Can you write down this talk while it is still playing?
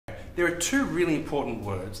There are two really important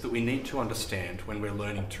words that we need to understand when we're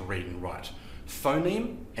learning to read and write: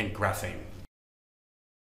 phoneme and grapheme.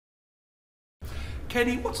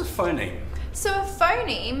 Katie, what's a phoneme? So a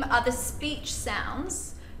phoneme are the speech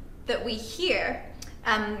sounds that we hear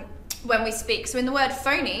when we speak. So in the word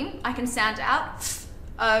phoneme, I can sound out f,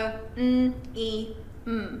 o, n, e,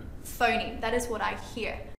 m. Phoneme, that is what I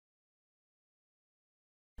hear.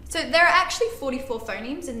 So there are actually 44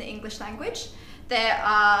 phonemes in the English language. There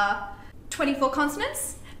are 24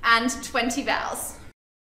 consonants and 20 vowels.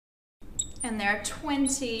 And there are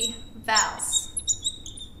 20 vowels.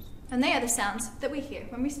 And they are the sounds that we hear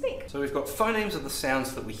when we speak. So we've got phonemes are the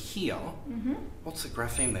sounds that we hear. What's a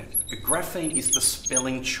grapheme then? A grapheme is the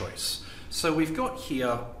spelling choice. So we've got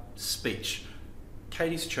here speech.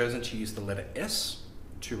 Katie's chosen to use the letter S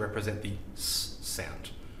to represent the S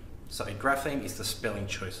sound. So a grapheme is the spelling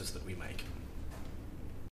choices that we make.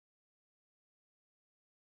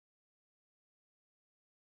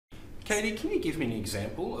 Katie, can you give me an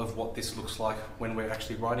example of what this looks like when we're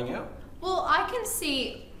actually writing out? Well, I can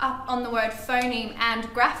see up on the word phoneme and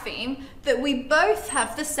grapheme that we both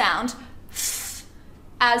have the sound f,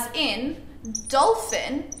 as in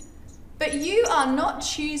dolphin, but you are not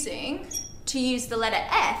choosing to use the letter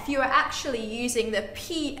F. You are actually using the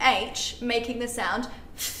PH, making the sound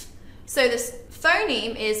f. So this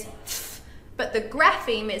phoneme is f, but the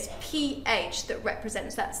grapheme is PH that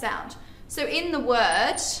represents that sound. So in the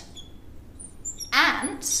word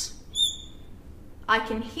ant, I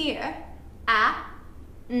can hear a,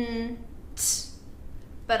 n, t,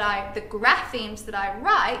 but the graphemes that I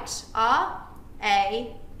write are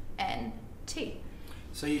a, n, t.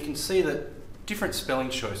 So you can see that different spelling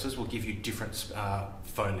choices will give you different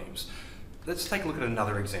phonemes. Let's take a look at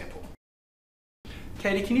another example.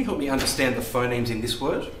 Katie, can you help me understand the phonemes in this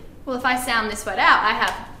word? Well, if I sound this word out, I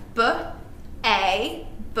have b, a,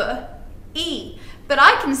 b, e. But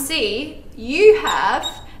I can see you have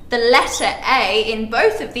the letter A in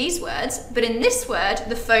both of these words, but in this word,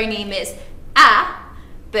 the phoneme is a,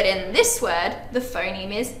 but in this word, the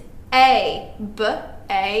phoneme is a, b,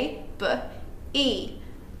 e.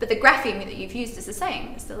 But the grapheme that you've used is the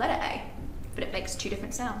same, it's the letter A, but it makes two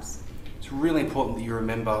different sounds. It's really important that you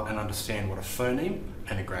remember and understand what a phoneme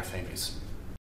and a grapheme is.